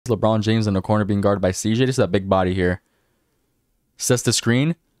LeBron James in the corner being guarded by CJ. This is a big body here. Sets the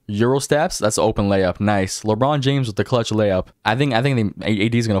screen. Euro steps. That's an open layup. Nice. LeBron James with the clutch layup. I think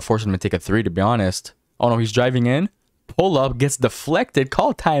AD is gonna force him to take a three, to be honest. Oh no, he's driving in. Pull up, gets deflected.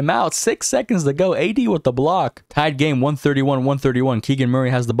 Call timeout. 6 seconds to go. AD with the block. Tied game 131-131. Keegan Murray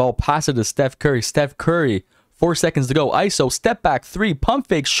has the ball. Pass it to Steph Curry. Steph Curry. 4 seconds to go. ISO, step back, three, pump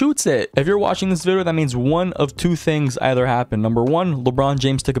fake, shoots it. If you're watching this video, that means one of two things either happened. Number one, LeBron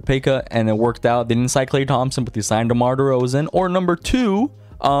James took a pay cut and it worked out. They didn't sign Klay Thompson, but they signed DeMar DeRozan. Or number two,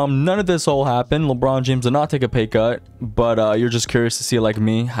 none of this all happened. LeBron James did not take a pay cut, but you're just curious to see, like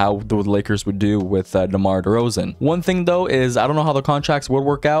me, how the Lakers would do with DeMar DeRozan. One thing though is I don't know how the contracts would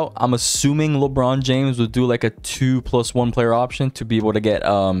work out. I'm assuming LeBron James would do like a 2+1 player option to be able to get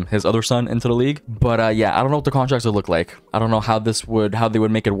his other son into the league. But yeah, I don't know what the contracts would look like. I don't know how they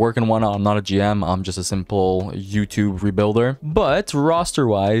would make it work and whatnot. I'm not a GM. I'm just a simple YouTube rebuilder. But roster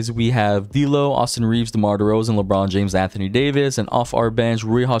wise, we have D'Lo, Austin Reeves, DeMar DeRozan, LeBron James, Anthony Davis, and off our bench,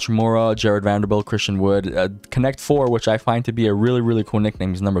 Rui Hachimura, Jared Vanderbilt, Christian Wood. Connect 4, which I find to be a really cool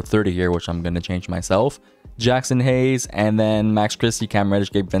nickname. He's number 30 here, which I'm going to change myself. Jackson Hayes, and then Max Christie, Cam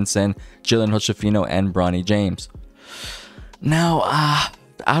Reddish, Gabe Vincent, Jalen Hood-Schifino, and Bronny James. Now,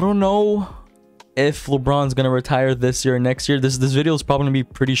 I don't know if LeBron's going to retire this year or next year. This video is probably going to be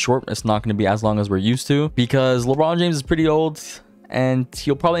pretty short. It's not going to be as long as we're used to because LeBron James is pretty old and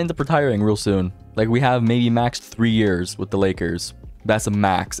he'll probably end up retiring real soon. Like, we have maybe max 3 years with the Lakers. That's a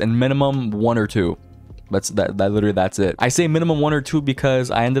max, and minimum 1 or 2. Literally that's it. I say minimum 1 or 2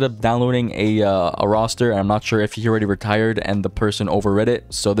 because I ended up downloading a roster and I'm not sure if he already retired and the person overread it.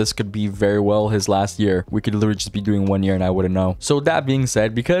 So this could be very well his last year. We could literally just be doing 1 year and I wouldn't know. So that being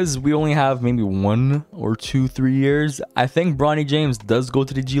said, because we only have maybe 1 or 2, 3 years, I think Bronny James does go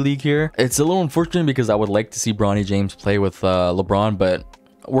to the G League here. It's a little unfortunate because I would like to see Bronny James play with LeBron, but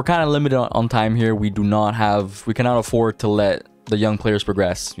we're kind of limited on time here. We cannot afford to let the young players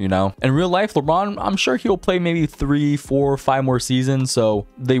progress, you know. In real life, LeBron, I'm sure he'll play maybe 3, 4, 5 more seasons, so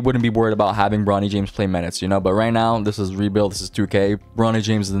they wouldn't be worried about having Bronny James play minutes, you know. But right now, this is rebuild, this is 2K. Bronny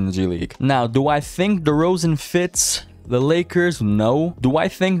James is in the G League. Now, do I think DeRozan fits the Lakers? No. Do I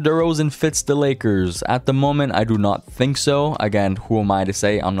think DeRozan fits the Lakers? At the moment, I do not think so. Again, who am I to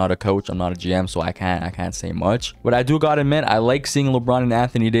say? I'm not a coach, I'm not a GM, so I can't say much. But I do gotta admit, I like seeing LeBron and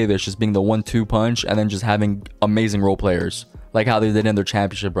Anthony Davis just being the 1-2 punch and then just having amazing role players, like how they did in their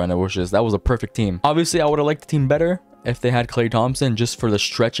championship run. That was a perfect team. Obviously, I would have liked the team better if they had Klay Thompson, just for the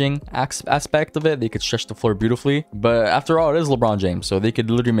stretching aspect of it. They could stretch the floor beautifully. But after all, it is LeBron James, so they could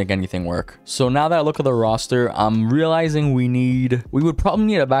literally make anything work. So now that I look at the roster, I'm realizing we would probably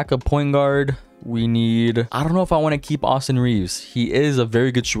need a backup point guard. I don't know if I want to keep Austin Reeves. He is a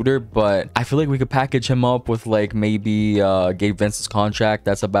very good shooter, but I feel like we could package him up with like maybe Gabe Vincent's contract.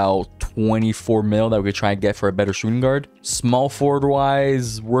 That's about 24 mil that we could try and get for a better shooting guard. Small forward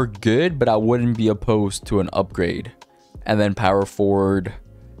wise, we're good, but I wouldn't be opposed to an upgrade. And then power forward,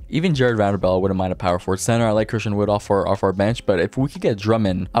 even Jared Vanderbilt, I wouldn't mind a power forward. Center, I like Christian Wood off our bench, but if we could get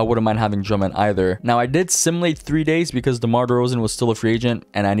Drummond, I wouldn't mind having Drummond either. Now, I did simulate 3 days because DeMar DeRozan was still a free agent,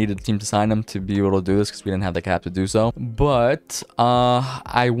 and I needed the team to sign him to be able to do this because we didn't have the cap to do so. But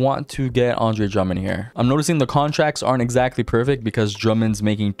I want to get Andre Drummond here. I'm noticing the contracts aren't exactly perfect because Drummond's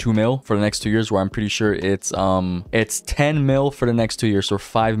making 2 mil for the next 2 years, where I'm pretty sure it's 10 mil for the next 2 years, so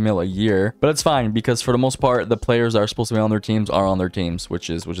 5 mil a year. But it's fine because for the most part, the players that are supposed to be on their teams are on their teams, which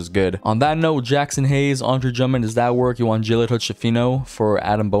is good. On that note, Jackson Hayes, Andre Drummond, does that work? You want Jalen Hood-Schifino for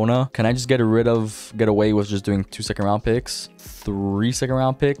Adam Bona? Can I just get away with just doing 2 second-round picks, 3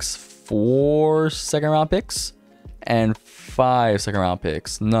 second-round picks, 4 second-round picks, and 5 second-round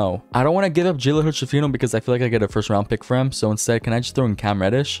picks? No, I don't want to give up Jalen Hood-Schifino because I feel like I get a first-round pick for him. So instead, can I just throw in Cam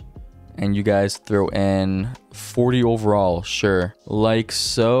Reddish? And you guys throw in 40 overall, sure, like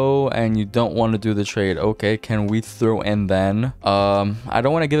so. And you don't want to do the trade. Okay, can we throw in then I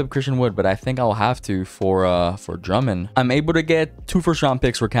don't want to give up Christian Wood, but I think I'll have to for Drummond. I'm able to get 2 first-round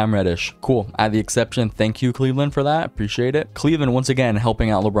picks for Cam Reddish. Cool. Add the exception. Thank you, Cleveland, for that. Appreciate it. Cleveland once again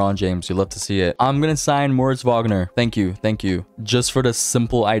helping out LeBron James. You love to see it. I'm gonna sign Moritz Wagner. Thank you, just for the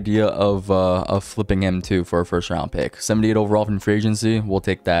simple idea of flipping him too for a first-round pick. 78 overall from free agency, we'll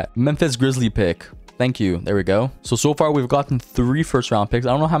take that. Memphis Grizzly pick. Thank you. There we go. So far we've gotten 3 first-round picks.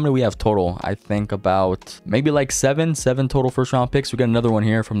 I don't know how many we have total. I think about maybe like 7 total first-round picks. We got another one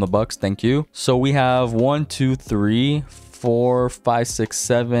here from the Bucks. Thank you. So we have 1, 2, 3, 4, 5, 6,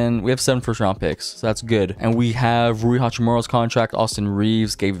 7. We have 7 first-round picks. So that's good. And we have Rui Hachimura's contract, Austin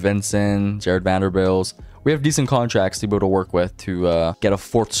Reeves, Gabe Vincent, Jared Vanderbilt. We have decent contracts to be able to work with to get a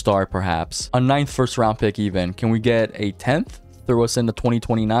 4th star, perhaps. A 9th first-round pick even. Can we get a 10th? throw us into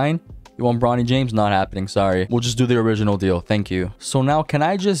 2029. You want Bronny James? Not happening. Sorry. We'll just do the original deal. Thank you. So now can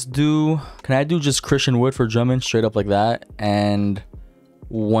I do just Christian Wood for Drummond straight up like that? And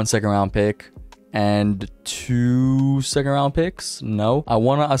 1 second round pick and 2 second round picks? No. I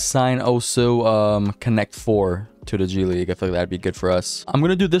want to assign also Connect 4 to the G League. I feel like that'd be good for us. I'm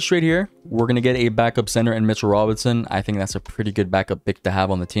gonna do this right here. We're gonna get a backup center in Mitchell Robinson. I think that's a pretty good backup pick to have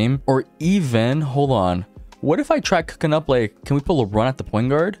on the team. Or even, hold on, what if I try cooking up, like, can we put LeBron at the point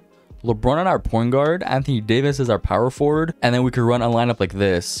guard? LeBron on our point guard, Anthony Davis is our power forward, and then we could run a lineup like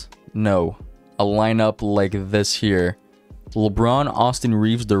this. No, a lineup like this here. LeBron, Austin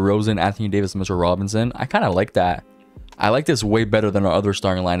Reeves, DeRozan, Anthony Davis, Mitchell Robinson. I kind of like that. I like this way better than our other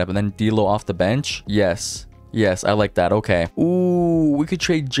starting lineup. And then D'Lo off the bench. Yes, I like that. Okay. Ooh, we could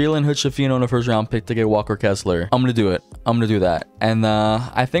trade Jalen Hood-Schifino in a first round pick to get Walker Kessler. I'm gonna do it. I'm gonna do that. And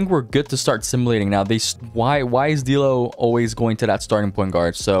I think we're good to start simulating now. Why is D'Lo always going to that starting point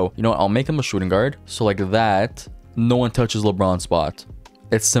guard? So you know what? I'll make him a shooting guard. So like that, no one touches LeBron's spot.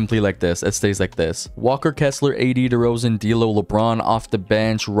 It's simply like this. It stays like this. Walker Kessler, AD, DeRozan, D'Lo, LeBron off the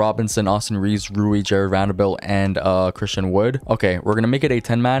bench, Robinson, Austin Reeves, Rui, Jared Vanderbilt, and Christian Wood. Okay, we're gonna make it a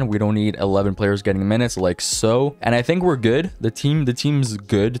 10-man. We don't need 11 players getting minutes like so. And I think we're good. The team's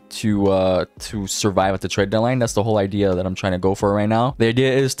good to survive at the trade deadline. That's the whole idea that I'm trying to go for right now. The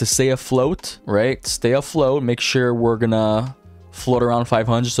idea is to stay afloat, right? Stay afloat. Make sure we're gonna float around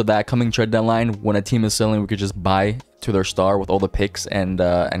 500 so that coming trade deadline, when a team is selling, we could just buy to their star with all the picks and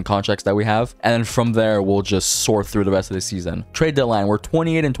contracts that we have, and then from there we'll just sort through the rest of the season. Trade deadline, we're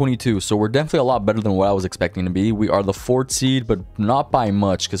 28 and 22, so we're definitely a lot better than what I was expecting to be. We are the 4th seed, but not by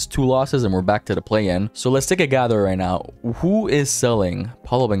much, because 2 losses and we're back to the play-in. So let's take a gather right now. Who is selling?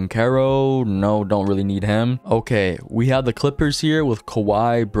 Paulo Banchero? No, don't really need him. Okay, we have the Clippers here with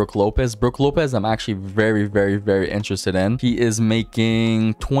Kawhi, Brook Lopez. Brook Lopez I'm actually very, very, very interested in. He is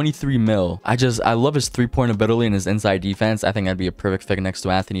making 23 mil. I love his 3-point ability and his inside defense. I think that'd be a perfect fit next to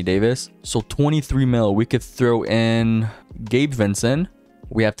Anthony Davis. So 23 mil. We could throw in Gabe Vincent.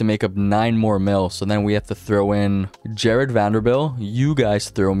 We have to make up 9 more mil. So then we have to throw in Jared Vanderbilt. You guys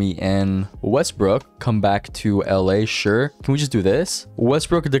throw me in Westbrook. Come back to LA. Sure. Can we just do this?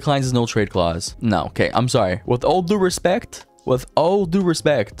 Westbrook declines his no trade clause. No. Okay. I'm sorry. With all due respect,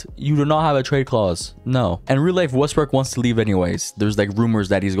 you do not have a trade clause. No. And real life, Westbrook wants to leave anyways. There's like rumors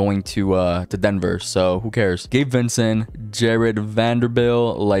that he's going to Denver. So who cares? Gabe Vincent, Jared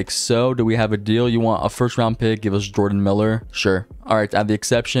Vanderbilt, like so. Do we have a deal? You want a first round pick? Give us Jordan Miller. Sure. All right. Add the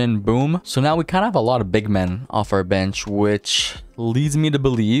exception. Boom. So now we kind of have a lot of big men off our bench, which leads me to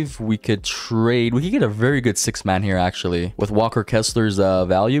believe we could trade. We could get a very good 6-man here, actually. With Walker Kessler's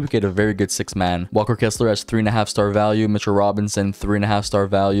value, we get a very good 6-man. Walker Kessler has 3.5 star value. Mitchell Robinson, 3.5 star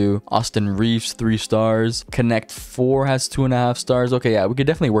value. Austin Reeves, 3 stars. Connect 4 has 2.5 stars. Okay, yeah, we could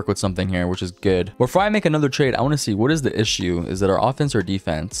definitely work with something here, which is good. Before I make another trade, I want to see, what is the issue? Is it our offense or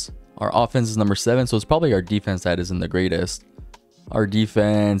defense? Our offense is number 7, so it's probably our defense that isn't the greatest. Our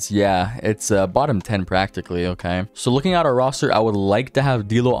defense, yeah, it's bottom 10 practically. Okay, so looking at our roster, I would like to have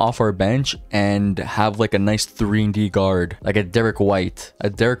D'Lo off our bench and have like a nice 3-and-D guard, like a Derek White,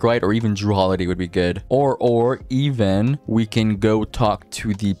 or even Drew Holiday would be good. Or even we can go talk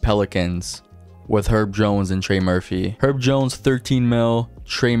to the Pelicans with Herb Jones and Trey Murphy. Herb Jones 13 mil,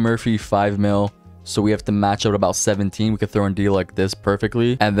 Trey Murphy 5 mil. So we have to match out about 17. We could throw in a deal like this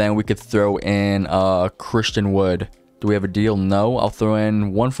perfectly, and then we could throw in Christian Wood. Do we have a deal? No. I'll throw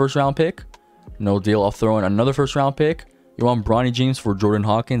in 1 first round pick. No deal. I'll throw in another first round pick. You want Bronny James for Jordan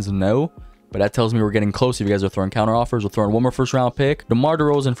Hawkins? No. But that tells me we're getting close. If you guys are throwing counter offers, we'll throw in 1 more first round pick. DeMar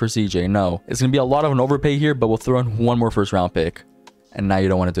DeRozan for CJ? No. It's going to be a lot of an overpay here, but we'll throw in 1 more first round pick. And now you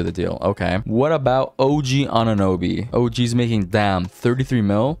don't want to do the deal. Okay. What about OG Anunoby? OG's making, damn, 33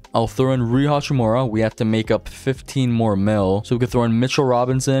 mil. I'll throw in Rui Hachimura. We have to make up 15 more mil. So we could throw in Mitchell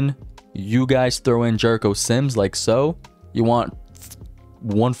Robinson. You guys throw in Jericho Sims like so. You want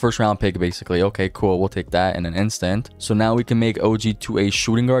 1 first round pick basically. Okay, cool. We'll take that in an instant. So now we can make OG to a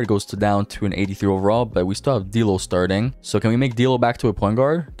shooting guard. It goes down to an 83 overall, but we still have D'Lo starting. So can we make D'Lo back to a point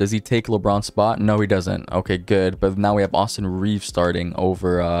guard? Does he take LeBron's spot? No, he doesn't. Okay, good. But now we have Austin Reeves starting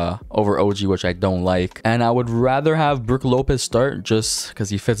over OG, which I don't like. And I would rather have Brook Lopez start just because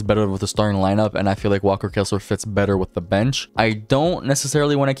he fits better with the starting lineup, and I feel like Walker Kessler fits better with the bench. I don't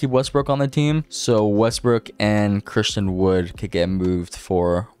necessarily want to keep Westbrook on the team, so Westbrook and Christian Wood could get moved for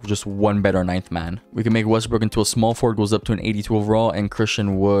just 1 better 9th man. We can make Westbrook into a small forward, goes up to an 82 overall, and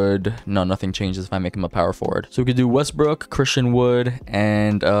Christian Wood, no, nothing changes if I make him a power forward. So we could do Westbrook, Christian Wood,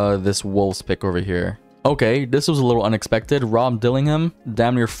 and this Wolves pick over here. Okay, this was a little unexpected. Rob Dillingham,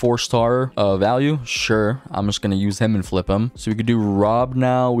 damn near 4-star value. Sure, I'm just gonna use him and flip him. So we could do Rob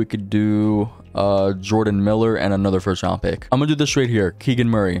now. We could do Jordan Miller and another first-round pick. I'm gonna do this right here. Keegan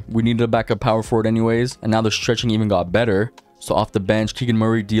Murray. We needed a backup power forward anyways, and now the stretching even got better. So off the bench, Keegan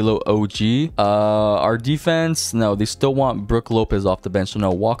Murray, D'Lo, OG. Our defense, no, they still want Brook Lopez off the bench. So no,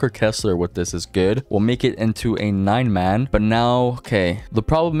 Walker Kessler with this is good. We'll make it into a 9-man. But now, okay, the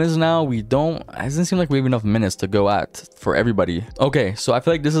problem is now it doesn't seem like we have enough minutes to go at for everybody. Okay, so I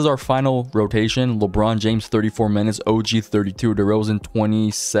feel like this is our final rotation. LeBron James, 34 minutes. OG, 32. DeRozan,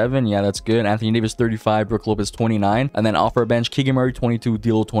 27. Yeah, that's good. Anthony Davis, 35. Brook Lopez, 29. And then off our bench, Keegan Murray, 22.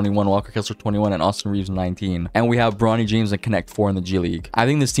 D'Lo, 21. Walker Kessler, 21. And Austin Reeves, 19. And we have Bronny James and Connect 4 in the G League. I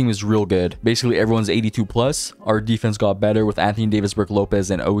think this team is real good. Basically, everyone's 82 plus. Our defense got better with Anthony Davis, Brook Lopez,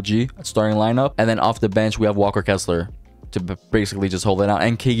 and OG starting lineup. And then off the bench, we have Walker Kessler to basically just hold it out,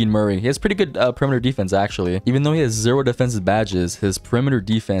 and Keegan Murray. He has pretty good perimeter defense, actually. Even though he has 0 defensive badges, his perimeter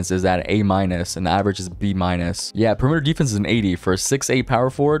defense is at A-, and the average is B-. Yeah, perimeter defense is an 80. For a 6'8" power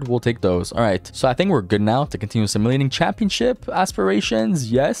forward, we'll take those. All right, so I think we're good now to continue simulating championship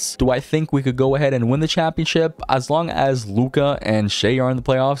aspirations. Yes. Do I think we could go ahead and win the championship as long as Luka and Shea are in the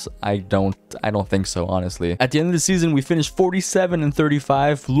playoffs? I don't think so, honestly. At the end of the season, we finished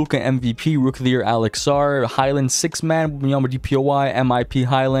 47-35. Luka MVP, Rookie of the Year, Alex Sarr, Highland 6-man, Yama DPOY, MIP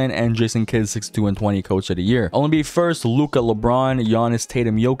Highland, and Jason Kidd 62-20 Coach of the Year. NBA first, Luka, LeBron, Giannis,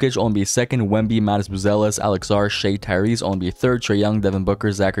 Tatum, Jokic. NBA second, Wemby, Mattis Buzelis, Alex Sarr, Shea, Tyrese. NBA third, Trae Young, Devin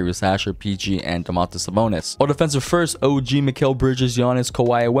Booker, Zachary Visasher, PG, and Domantas Sabonis. All defensive first, OG, Mikal Bridges, Giannis,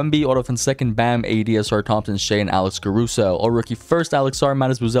 Kawhi, Wemby. All defense second, Bam, AD, SR Thompson, Shea, and Alex Caruso. All rookie first, Alex Sarr,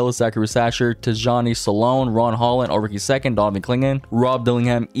 Mattis Buzelis, Zachary Visasher, Tajani Salone, Ron Holland. All rookie second, Donovan Clingan, Rob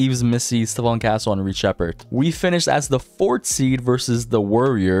Dillingham, Eves Missy, Stephon Castle, and Reed Shepard. We finished as the 4th seed versus the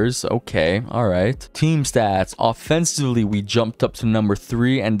Warriors. Okay, all right. Team stats. Offensively, we jumped up to number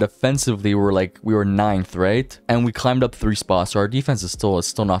 3, and defensively, we were 9th, right? And we climbed up 3 spots. So our defense is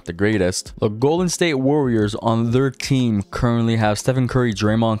still not the greatest. The Golden State Warriors on their team currently have Stephen Curry,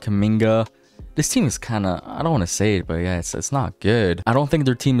 Draymond, Kuminga. This team is kind of, I don't want to say it, but yeah, it's not good. I don't think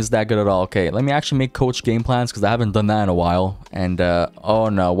their team is that good at all. Okay, let me actually make coach game plans because I haven't done that in a while. And, oh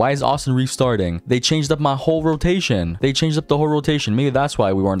no, why is Austin Reeves starting? They changed up my whole rotation. They changed up the whole rotation. Maybe that's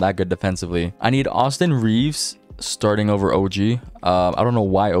why we weren't that good defensively. I need Austin Reeves starting over OG. I don't know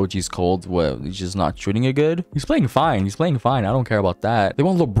why OG's cold. Well, he's just not shooting it good. He's playing fine. He's playing fine. I don't care about that. They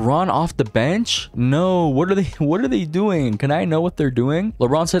want LeBron off the bench? No. What are they doing? Can I know what they're doing?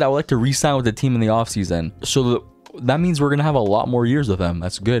 LeBron said I would like to re-sign with the team in the offseason. So that means we're gonna have a lot more years with them.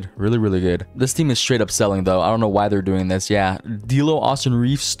 That's good. Really, really good. This team is straight up selling though. I don't know why they're doing this. Yeah, D'Lo, Austin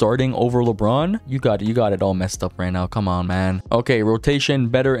Reeves starting over LeBron. You got it all messed up right now. Come on, man. Okay, rotation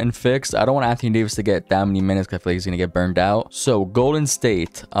better and fixed. I don't want Anthony Davis to get that many minutes because I feel like he's gonna get burned out. So Golden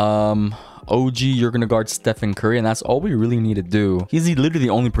State, OG, you're gonna guard Stephen Curry, and that's all we really need to do. He's literally the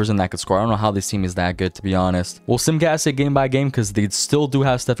only person that could score. I don't know how this team is that good, to be honest. We'll simcast it game by game because they still do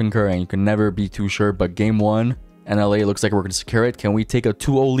have Stephen Curry, and you can never be too sure. But game 1 in LA looks like we're gonna secure it. Can we take a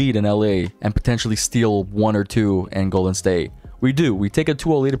 2-0 lead in LA and potentially steal 1 or 2 in Golden State? We do. We take a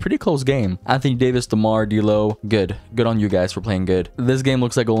 2-0 lead. A pretty close game. Anthony Davis, DeMar, D'Lo. Good. Good on you guys for playing good. This game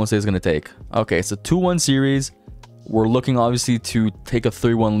looks like Golden State is gonna take. Okay, it's a 2-1 series. We're looking obviously to take a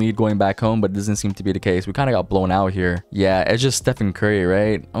 3-1 lead going back home, but it doesn't seem to be the case. We kind of got blown out here. Yeah, it's just Stephen Curry,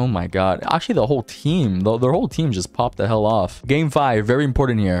 right? Oh my god. Actually, the whole team, their whole team just popped the hell off. Game 5, very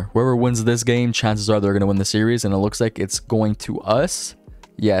important here. Whoever wins this game, chances are they're going to win the series, and it looks like it's going to us.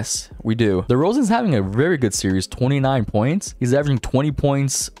 Yes, we do. DeRozan's having a very good series, 29 points. He's averaging 20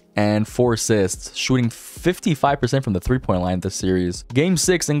 points and 4 assists, shooting 55% from the 3-point line this series. Game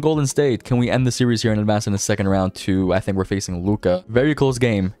 6 in Golden State. Can we end the series here and advance in the second round to, I think we're facing Luka. Very close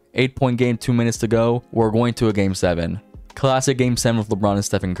game. 8-point game, 2 minutes to go. We're going to a game 7. Classic game 7 with LeBron and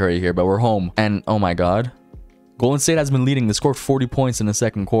Stephen Curry here, but we're home. And oh my god. Golden State has been leading. They scored 40 points in the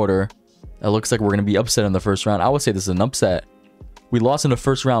second quarter. It looks like we're going to be upset in the first round. I would say this is an upset. We lost in the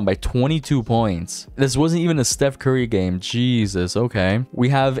first round by 22 points. This wasn't even a Steph Curry game. Jesus, okay. We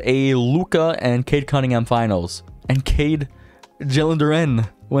have a Luka and Cade Cunningham finals. And Jalen Duren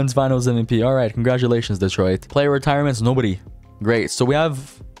wins finals MVP. All right, congratulations, Detroit. Player retirements, nobody. Great. So we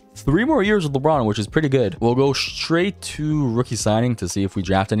have 3 more years with LeBron, which is pretty good. We'll go straight to rookie signing to see if we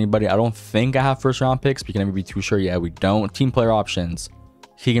draft anybody. I don't think I have first round picks. We can never be too sure. Yeah, we don't. Team player options.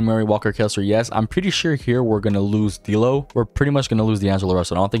 Keegan Murray, Walker Kessler, yes. I'm pretty sure here we're going to lose D'Lo. We're pretty much going to lose D'Angelo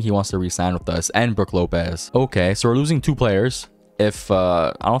Russell. I don't think he wants to re-sign with us. And Brook Lopez. Okay, so we're losing 2 players. If,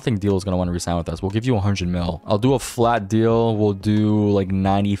 I don't think D'Lo's going to want to re-sign with us. We'll give you 100 mil. I'll do a flat deal. We'll do like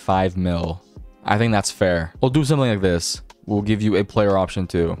 95 mil. I think that's fair. We'll do something like this. We'll give you a player option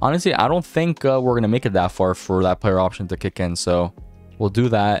too. Honestly, I don't think we're going to make it that far for that player option to kick in. So we'll do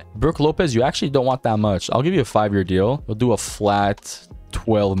that. Brook Lopez, you actually don't want that much. I'll give you a 5-year deal. We'll do a flat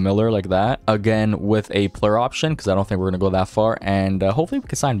 12 miller like that. Again, with a player option, because I don't think we're going to go that far. And hopefully we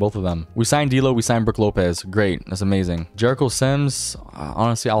can sign both of them. We signed D'Lo, we signed Brook Lopez. Great. That's amazing. Jericho Sims,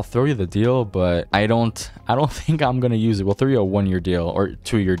 honestly, I'll throw you the deal, but I don't think I'm going to use it. We'll throw you a 1-year deal or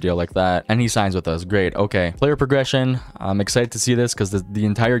 2-year deal like that. And he signs with us. Great. Okay. Player progression. I'm excited to see this because the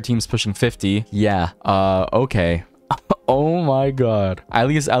entire team's pushing 50. Yeah. Okay. Oh my god. At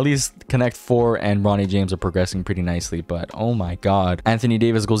least Connect 4 and Bronny James are progressing pretty nicely, but oh my god. Anthony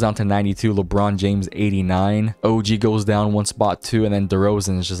Davis goes down to 92, LeBron James 89, OG goes down 1 spot too, and then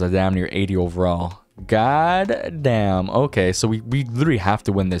DeRozan is just a damn near 80 overall. God damn. Okay, so we literally have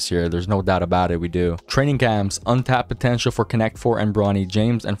to win this year. There's no doubt about it. We do. Training camps, untapped potential for Connect 4 and Bronny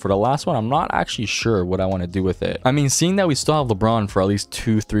James. And for the last one, I'm not actually sure what I want to do with it. I mean, seeing that we still have LeBron for at least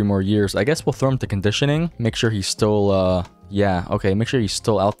 2-3 more years, I guess we'll throw him to conditioning. Make sure he's still, yeah, okay, make sure he's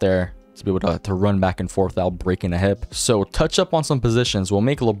still out there to be able to run back and forth without breaking a hip. So touch up on some positions. We'll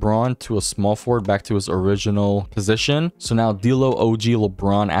make LeBron to a small forward back to his original position. So now D'Lo, OG,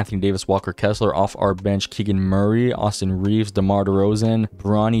 LeBron, Anthony Davis, Walker Kessler. Off our bench, Keegan Murray, Austin Reeves, DeMar DeRozan,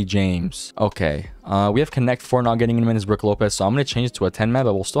 Bronny James. Okay. We have Connect 4 not getting any minutes, Brook Lopez, so I'm going to change it to a 10-man,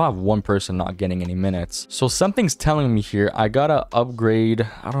 but we'll still have one person not getting any minutes. So something's telling me here, I got to upgrade,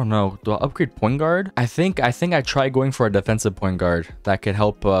 I don't know, do I upgrade point guard? I think I tried going for a defensive point guard that could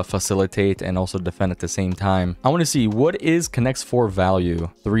help facilitate and also defend at the same time. I want to see, what is Connect's 4 value?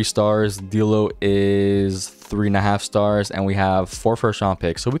 3 stars, D'Lo is 3.5 stars, and we have 4 first-round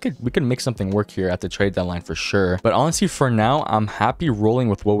picks, so we could make something work here at the trade deadline for sure. But honestly, for now, I'm happy rolling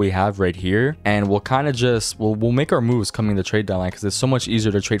with what we have right here, and we'll kind of just we'll make our moves coming to trade deadline because it's so much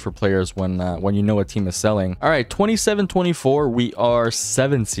easier to trade for players when you know a team is selling. All right, 27-24, we are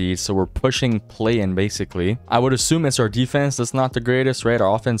 7 seeds, so we're pushing play-in basically. I would assume it's our defense that's not the greatest, right?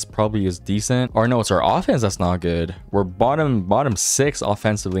 Our offense probably is decent, or no, it's our offense that's not good. We're bottom 6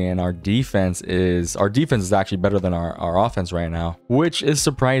 offensively, and our defense is actually better than our offense right now, which is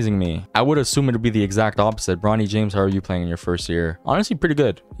surprising me. I would assume it would be the exact opposite. Bronny James, how are you playing in your first year? Honestly, pretty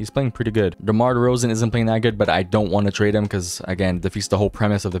good. He's playing pretty good. DeMar DeRozan isn't playing that good, but I don't want to trade him because, again, defeats the whole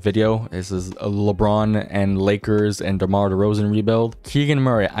premise of the video. This is a LeBron and Lakers and DeMar DeRozan rebuild. Keegan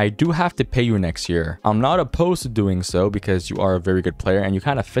Murray, I do have to pay you next year. I'm not opposed to doing so because you are a very good player and you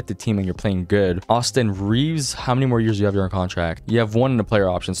kind of fit the team and you're playing good. Austin Reeves, how many more years do you have your contract? You have 1 in the player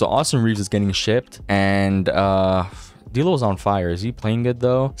option. So Austin Reeves is getting shipped, and D'Lo's on fire. Is he playing good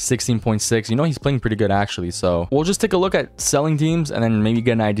though? 16.6. You know, he's playing pretty good actually. So we'll just take a look at selling teams and then maybe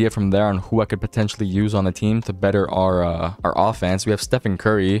get an idea from there on who I could potentially use on the team to better our offense. We have Stephen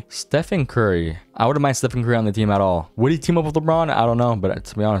Curry. I wouldn't mind Stephen Curry on the team at all. Would he team up with LeBron? I don't know, but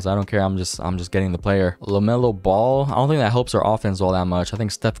to be honest, I don't care. I'm just getting the player. LaMelo Ball. I don't think that helps our offense all that much. I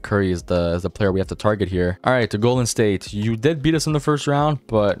think Steph Curry is the player we have to target here. All right, to Golden State. You did beat us in the first round,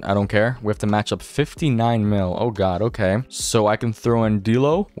 but I don't care. We have to match up 59 mil. Oh god, okay. So I can throw in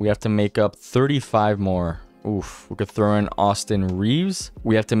D'Lo. We have to make up 35 more. Oof, we could throw in Austin Reeves.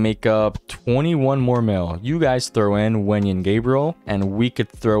 We have to make up 21 more mil. You guys throw in Wenyen Gabriel, and we could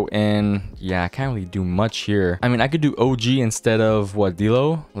throw in, yeah, I can't really do much here. I mean, I could do OG instead of what,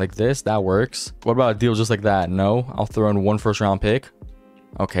 D'Lo? Like this, that works. What about a deal just like that? No, I'll throw in 1 first-round pick.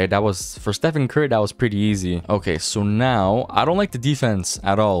 Okay, that was, for Stephen Curry, that was pretty easy. Okay, so now, I don't like the defense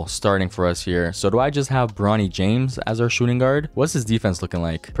at all starting for us here. So do I just have Bronny James as our shooting guard? What's his defense looking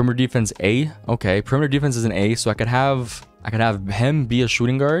like? Perimeter defense A? Okay, perimeter defense is an A, so I could have him be a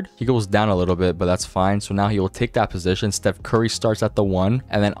shooting guard. He goes down a little bit, but that's fine. So now he will take that position. Steph Curry starts at the 1,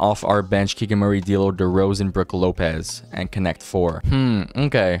 and then off our bench, Keegan Murray, D'Lo, DeRozan, Brook Lopez, and Connect 4.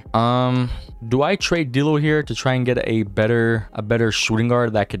 Okay. Do I trade D'Lo here to try and get a better shooting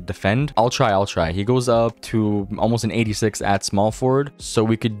guard that could defend? I'll try. He goes up to almost an 86 at small forward. So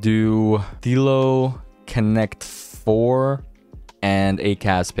we could do D'Lo, Connect 4, and a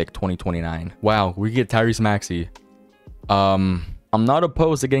Cavs pick 2029. Wow, we get Tyrese Maxey. I'm not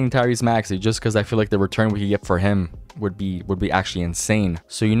opposed to getting Tyrese Maxey just because I feel like the return we could get for him would be actually insane.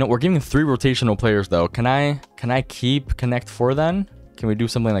 So, you know, we're giving 3 rotational players though. Can I keep Connect 4 then? Can we do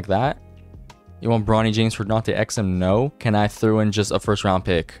something like that? You want Bronny James for Dante Exum? No. Can I throw in just a first-round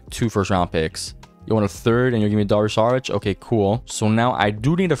pick? 2 first-round picks. You want a 3rd and you're giving me Dario Saric? Okay, cool. So now I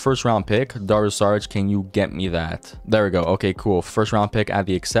do need a first-round pick. Dario Saric, can you get me that? There we go. Okay, cool. First-round pick at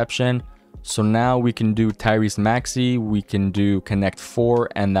the exception. So now we can do Tyrese Maxey, we can do Connect 4,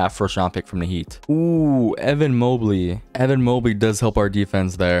 and that first round pick from the Heat. Ooh, Evan Mobley. Evan Mobley does help our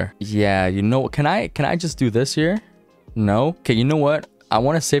defense there. Yeah, you know, can I just do this here? No? Okay, you know what? I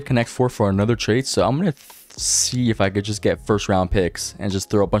want to save Connect 4 for another trade, so I'm going to see if I could just get first round picks and just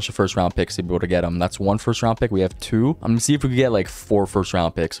throw a bunch of first round picks to be able to get them. That's one first round pick. We have 2. I'm gonna see if we could get like 4 first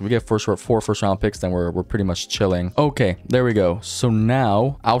round picks. If we get 4 first round picks, then we're pretty much chilling. Okay, there we go. So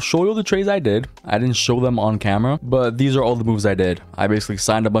now I'll show you the trades I did. I didn't show them on camera, but these are all the moves I did. I basically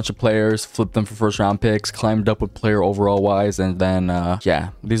signed a bunch of players, flipped them for first round picks, climbed up with player overall wise, and then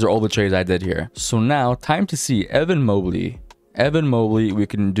yeah, these are all the trades I did here. So now time to see Evan Mobley. Evan Mobley, we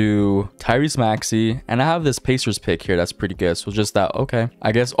can do Tyrese Maxey, and I have this Pacers pick here that's pretty good. So just that, okay,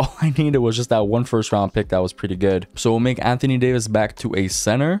 I guess all I needed was just that 1 first round pick that was pretty good. So we'll make Anthony Davis back to a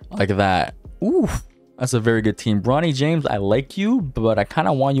center like that. Ooh, that's a very good team. Bronny James, I like you, but I kind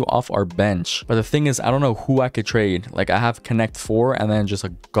of want you off our bench. But the thing is, I don't know who I could trade. Like, I have Connect 4 and then just a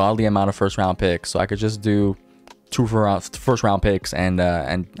godly amount of first round picks, so I could just do 2 first round picks and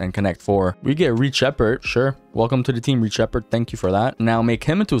Connect 4. We get Reed Shepard, sure. Welcome to the team, Reed Shepard. Thank you for that. Now make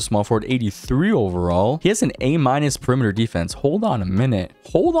him into a small forward, 83 overall. He has an A- perimeter defense. Hold on a minute.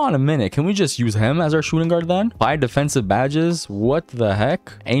 Hold on a minute. Can we just use him as our shooting guard then? 5 defensive badges. What the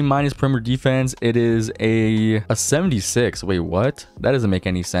heck? A- perimeter defense. It is a 76. Wait, what? That doesn't make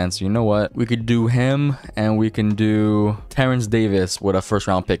any sense. You know what? We could do him and we can do Terrence Davis with a first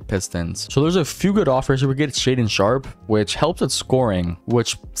round pick Pistons. So there's a few good offers here. We get Shaedon Sharp, which helps with scoring,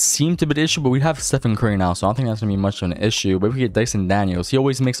 which seemed to be the issue, but we have Stephen Curry now, so I don't think that's gonna be much of an issue. But we get Dyson Daniels. He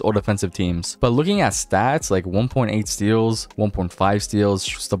always makes all defensive teams. But looking at stats, like 1.8 steals, 1.5 steals,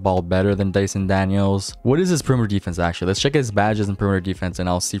 shoots the ball better than Dyson Daniels. What is his perimeter defense actually? Let's check his badges and perimeter defense, and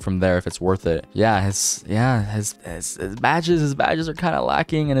I'll see from there if it's worth it. Yeah, his badges are kind of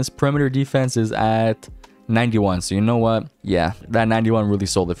lacking, and his perimeter defense is at 91. So you know what? Yeah, that 91 really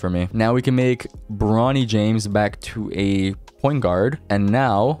sold it for me. Now we can make Bronny James back to a point guard, and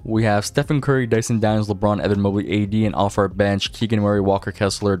now we have Stephen Curry, Dyson Daniels, LeBron, Evan Mobley, AD, and off our bench Keegan Murray, Walker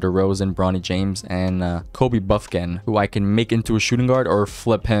Kessler, DeRozan, Bronny James, and Kobe Buffkin, who I can make into a shooting guard or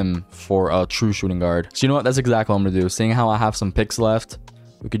flip him for a true shooting guard. So you know what? That's exactly what I'm gonna do. Seeing how I have some picks left,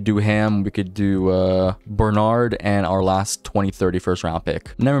 we could do him, we could do Bernard, and our last 20-30 first round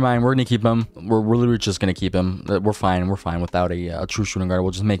pick. Never mind, we're gonna keep him. We're literally just gonna keep him. We're fine without a true shooting guard.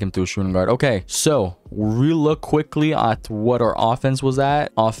 We'll just make him to a shooting guard. Okay, so relook quickly at what our offense was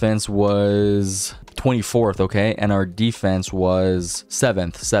at. Offense was 24th, okay, and our defense was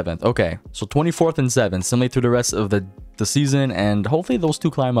 7th. Okay, so 24th and 7th, similar to the rest of the season, and hopefully those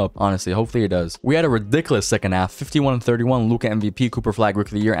two climb up. Honestly, hopefully it does. We had a ridiculous second half. 51-31. Luka MVP, Cooper Flag Rookie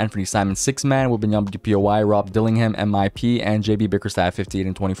of the Year, Anthony Simon 6-man, Wembanyama DPOY, Rob Dillingham MIP, and JB Bickerstaff 58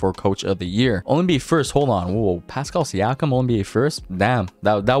 and 24 Coach of the Year. All-NBA first. Hold on. Whoa, Pascal Siakam All-NBA first. Damn,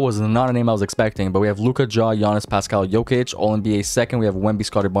 that was not a name I was expecting. But we have Luka, Ja, Giannis, Pascal, Jokic. All-NBA second. We have Wemby,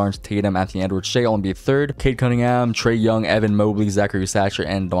 Scottie Barnes, Tatum, Anthony Edwards, Shea. All-NBA third. Cade Cunningham, Trey Young, Evan Mobley, Zachary Satcher,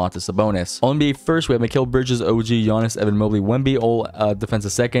 and Domantas Sabonis. All-NBA first. We have Mikal Bridges, OG, Giannis, Evan Mobley, Wemby, all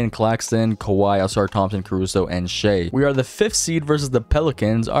defensive second, Claxton, Kawhi, Asar Thompson, Caruso, and Shea. We are the 5th seed versus the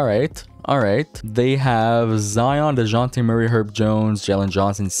Pelicans. All right. They have Zion, DeJounte Murray, Herb Jones, Jalen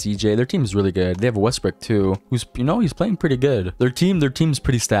Johnson, CJ. Their team is really good. They have Westbrook too, who's, you know, he's playing pretty good. Their team's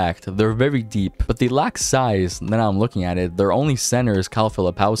pretty stacked. They're very deep, but they lack size. Now I'm looking at it. Their only center is Kyle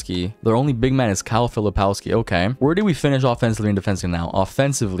Filipowski. Their only big man is Kyle Filipowski. Okay. Where did we finish offensively and defensively now?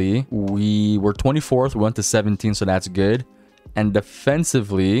 Offensively, we were 24th. We went to 17, so that's good. And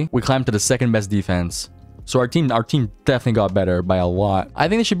defensively, we climbed to the 2nd best defense. So our team definitely got better by a lot. I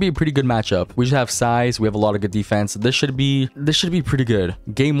think this should be a pretty good matchup. We should have size. We have a lot of good defense. This should be pretty good.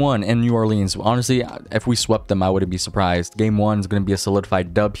 Game 1 in New Orleans. Honestly, if we swept them, I wouldn't be surprised. Game 1 is going to be a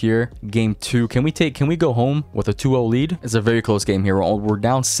solidified dub here. Game 2, can we go home with a 2-0 lead? It's a very close game here. We're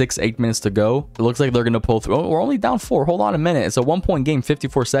down 8 minutes to go. It looks like they're going to pull through. Oh, we're only down 4. Hold on a minute. It's a 1-point game,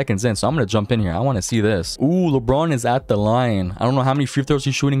 54 seconds in. So I'm going to jump in here. I want to see this. Ooh, LeBron is at the line. I don't know how many free throws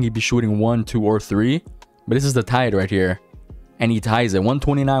he's shooting. He'd be shooting 1, 2, or 3. But this is the tie right here. And he ties it.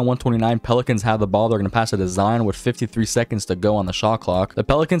 129-129. Pelicans have the ball. They're going to pass it to Zion with 53 seconds to go on the shot clock. The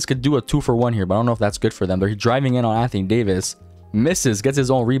Pelicans could do a 2-for-1 here, but I don't know if that's good for them. They're driving in on Anthony Davis. Misses, gets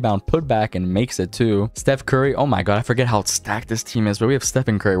his own rebound, put back, and makes it too. Steph Curry. Oh my god, I forget how stacked this team is, but we have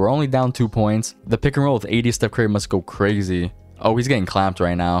Stephen Curry. We're only down 2 points. The pick and roll with 80. Steph Curry must go crazy. Oh, he's getting clamped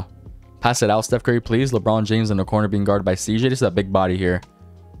right now. Pass it out, Steph Curry, please. LeBron James in the corner being guarded by CJ. This is a big body here.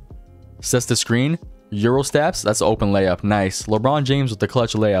 Sets the screen. Euro steps. That's an open layup. Nice. LeBron James with the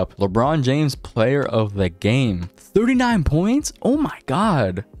clutch layup. LeBron James, player of the game. 39 points? Oh my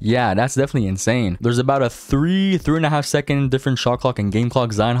god. Yeah, that's definitely insane. There's about a 3.5 second different shot clock and game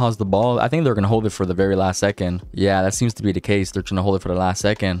clock. Zion has the ball. I think they're going to hold it for the very last second. Yeah, that seems to be the case. They're trying to hold it for the last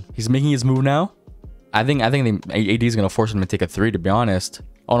second. He's making his move now. I think AD is going to force him to take a 3, to be honest.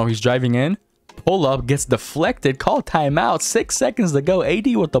 Oh no, he's driving in. Pull up, gets deflected. Call timeout. 6 seconds to go.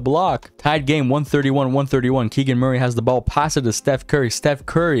 AD with the block. Tied game, 131-131. Keegan Murray has the ball. Pass it to Steph Curry. Steph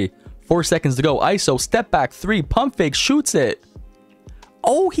Curry, 4 seconds to go. ISO, step back 3. Pump fake, shoots it.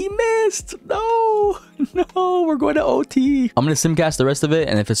 Oh, he missed. No, we're going to OT. I'm going to simcast the rest of it,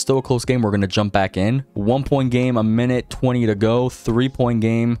 and if it's still a close game, we're going to jump back in. 1 point game, a minute 20 to go. 3 point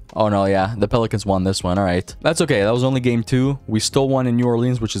game. Oh, no, yeah. The Pelicans won this one. All right. That's okay. That was only game 2. We still won in New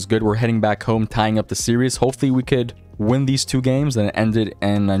Orleans, which is good. We're heading back home, tying up the series. Hopefully, we could win these 2 games and end it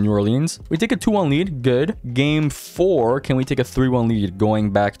in New Orleans. We take a 2-1 lead. Good. Game 4, can we take a 3-1 lead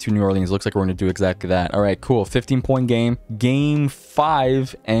going back to New Orleans? Looks like we're going to do exactly that. All right, cool. 15-point game. Game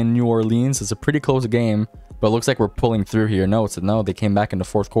 5 in New Orleans. It's a pretty close game, but it looks like we're pulling through here. No, they came back in the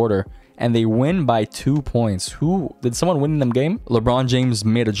 4th quarter. And they win by 2 points. Did someone win them game? LeBron James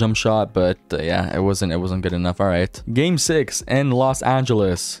made a jump shot, but yeah, it wasn't good enough. All right. Game 6 in Los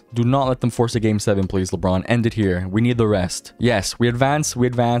Angeles. Do not let them force a game 7, please, LeBron. End it here. We need the rest. Yes, we advance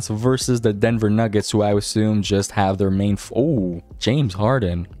versus the Denver Nuggets, who I assume just have their main... Oh, James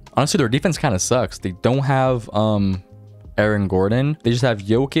Harden. Honestly, their defense kind of sucks. They don't have Aaron Gordon. They just have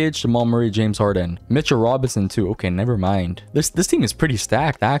Jokic, Jamal Murray, James Harden. Mitchell Robinson too. Okay, never mind. This team is pretty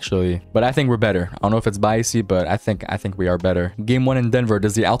stacked actually, but I think we're better. I don't know if it's biasy, but I think we are better. Game 1 in Denver.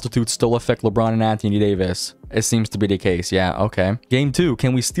 Does the altitude still affect LeBron and Anthony Davis? It seems to be the case. Yeah, okay. Game 2.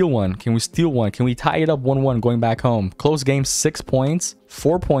 Can we steal one? Can we tie it up 1-1 going back home? Close game, 6 points.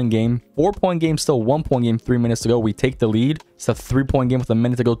 4-point game. 4-point game still. 1-point game, 3 minutes to go. We take the lead. It's a 3-point game with a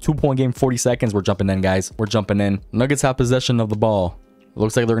minute to go. 2-point game, 40 seconds. We're jumping in, guys. We're jumping in. Nuggets have possession of the ball.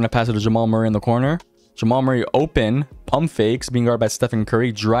 Looks like they're going to pass it to Jamal Murray in the corner. Jamal Murray open, pump fakes, being guarded by Stephen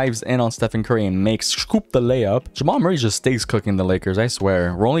Curry, drives in on Stephen Curry and scoop the layup. Jamal Murray just stays cooking the Lakers, I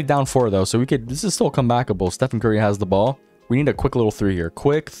swear. We're only down 4 though, so this is still comebackable. Stephen Curry has the ball. We need a quick little 3 here.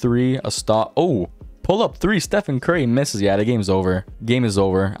 Quick 3, a stop. Oh, pull up 3, Stephen Curry misses. Yeah, the game's over. Game is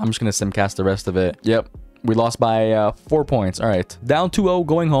over. I'm just going to simcast the rest of it. Yep. We lost by 4 points. All right. Down 2-0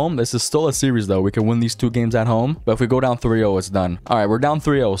 going home. This is still a series, though. We can win these 2 games at home. But if we go down 3-0, it's done. All right. We're down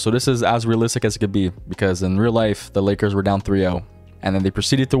 3-0. So this is as realistic as it could be. Because in real life, the Lakers were down 3-0. And then they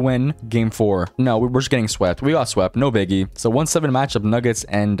proceeded to win game 4. No, we're just getting swept. We got swept. No biggie. So 1-7 matchup, Nuggets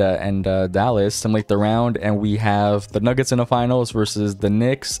and Dallas. Simulate the round. And we have the Nuggets in the finals versus the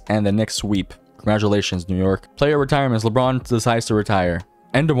Knicks and the Knicks sweep. Congratulations, New York. Player retirements. LeBron decides to retire.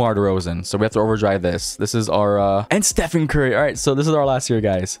 And Demar DeRozan. So we have to overdrive this. This is our... And Stephen Curry. All right, so this is our last year,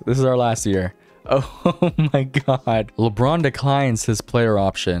 guys. This is our last year. Oh my god. LeBron declines his player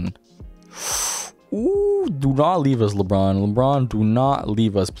option. Ooh, do not leave us, LeBron. LeBron, do not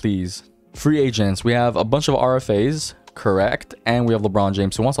leave us, please. Free agents. We have a bunch of RFAs. Correct. And we have LeBron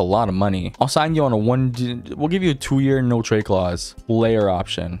James, who wants a lot of money. I'll sign you on a we'll give you a 2-year no trade clause. Player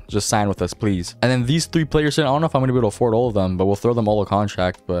option. Just sign with us, please. And then these 3 players, I don't know if I'm going to be able to afford all of them, but we'll throw them all a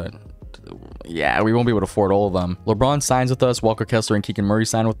contract. But yeah, we won't be able to afford all of them. LeBron signs with us. Walker Kessler and Keegan Murray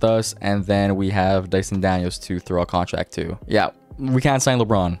sign with us. And then we have Dyson Daniels to throw a contract to. Yeah. We can't sign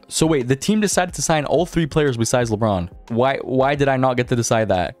LeBron. So wait, the team decided to sign all 3 players besides LeBron. Why did I not get to decide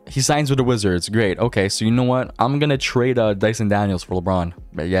that? He signs with the Wizards. Great. Okay, so you know what? I'm gonna trade Dyson Daniels for LeBron.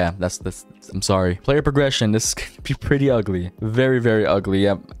 But yeah, that's I'm sorry. Player progression. This is gonna be pretty ugly. Very, very ugly.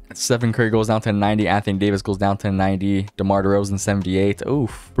 Yep. Stephen Curry goes down to 90. Anthony Davis goes down to 90. DeMar DeRozan 78.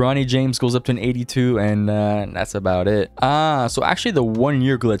 Oof. Bronny James goes up to an 82, and that's about it. So actually the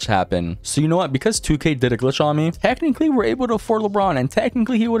 1-year glitch happened. So you know what? Because 2K did a glitch on me, technically we're able to afford LeBron, and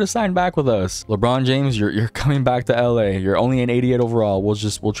technically he would have signed back with us. LeBron James, you're coming back to LA. You're only an 88 overall.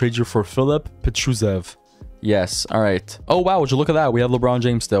 We'll trade you for Philip Petrusev. Yes. All right. Oh, wow. Would you look at that? We have LeBron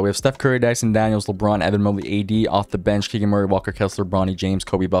James still. We have Steph Curry, Dyson Daniels, LeBron, Evan Mobley, AD off the bench, Keegan Murray, Walker Kessler, Bronny James,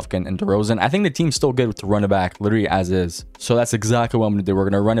 Kobe Buffkin, and DeRozan. I think the team's still good to run it back, literally as is. So that's exactly what I'm going to do. We're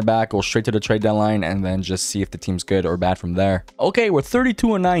going to run it back, go straight to the trade deadline, and then just see if the team's good or bad from there. Okay, we're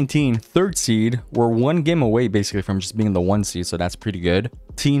 32-19, 3rd seed. We're 1 game away, basically, from just being the 1 seed, so that's pretty good.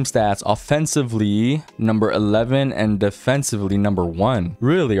 Team stats, offensively, number 11, and defensively, number 1.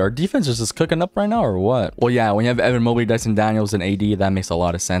 Really? Our defense is just cooking up right now, or what? Well, yeah, when you have Evan Mobley, Dyson Daniels, and AD, that makes a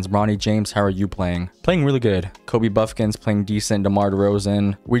lot of sense. Bronny James, how are you playing? Playing really good. Kobe Buffkin's playing decent. DeMar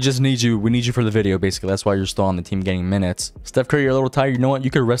DeRozan. We just need you. We need you for the video, basically. That's why you're still on the team getting minutes. Steph Curry, you're a little tired. You know what?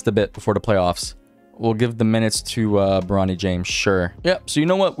 You could rest a bit before the playoffs. We'll give the minutes to Bronny James. Sure. Yep. So you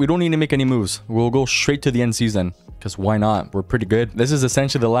know what? We don't need to make any moves. We'll go straight to the end season because why not? We're pretty good. This is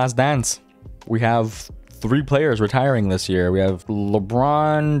essentially the last dance. We have 3 players retiring this year. We have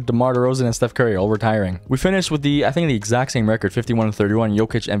LeBron, DeMar DeRozan, and Steph Curry all retiring. We finished with I think the exact same record, 51-31.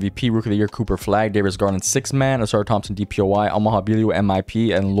 Jokic MVP, Rookie of the Year, Cooper Flag, Darius Garland 6-man, Asar Thompson DPOY, Omaha Billu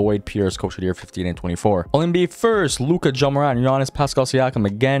MIP, and Lloyd Pierce Coach of the Year 15-24. All-NBA first, Luka, Ja Morant, Giannis, Pascal Siakam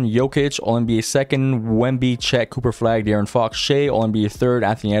again, Jokic. All-NBA second, Wemby, Chet, Cooper Flag, De'Aaron Fox, Shea. All-NBA third,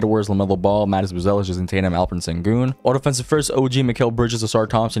 Anthony Edwards, LaMelo Ball, Mattis Buzelis, Jason Tatum, Alperen Sengun. All-Defensive first, OG, Mikal Bridges, Asar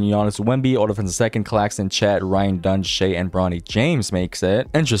Thompson, Giannis, Wemby. All-Defensive second, Claxton, Chet, Ryan Dunn, Shea, and Bronny James makes it.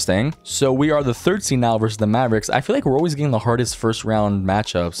 Interesting. So we are the 3rd seed now versus the Mavericks. I feel like we're always getting the hardest first round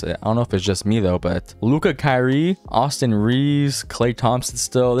matchups. I don't know if it's just me though, but Luka, Kyrie, Austin Reeves, Klay Thompson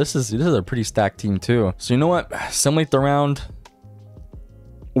still. This is a pretty stacked team too. So you know what? Simulate the round.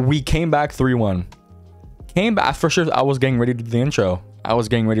 We came back 3-1. Came back for sure. I was getting ready to do the intro.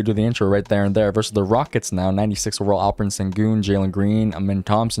 Right there and there versus the Rockets now. 96 overall, Alperen Sengun, Jalen Green, Amin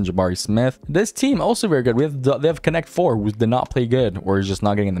Thompson, Jabari Smith. This team also very good. They have Connect 4 who did not play good, or he's just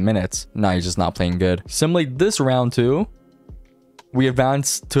not getting the minutes. No, he's just not playing good. Simulate this round too. We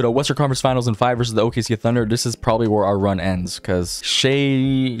advance to the Western Conference Finals in 5 versus the OKC Thunder. This is probably where our run ends because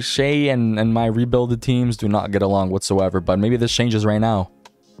Shea and my rebuilded teams do not get along whatsoever. But maybe this changes right now.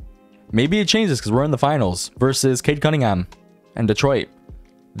 Maybe it changes because we're in the finals versus Cade Cunningham and Detroit.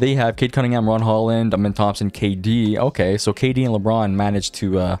 They have Cade Cunningham, Ron Holland, Amin Thompson, KD. Okay, so KD and LeBron managed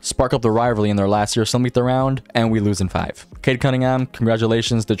to spark up the rivalry in their last year. Some meet the round, and we lose in 5. Cade Cunningham,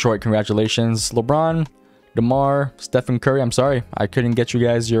 congratulations. Detroit, congratulations. LeBron, DeMar, Stephen Curry, I'm sorry. I couldn't get you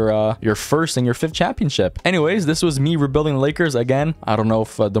guys your 1st and your 5th championship. Anyways, this was me rebuilding the Lakers again. I don't know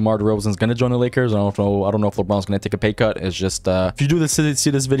if DeMar DeRozan's going to join the Lakers. I don't know if LeBron's going to take a pay cut. It's just, if you do this,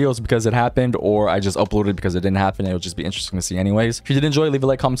 see this video, it's because it happened, or I just uploaded because it didn't happen. It'll just be interesting to see anyways. If you did enjoy, leave a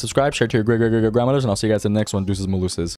like, comment, subscribe, share to your great grandmothers, and I'll see you guys in the next one. Deuces Maluses.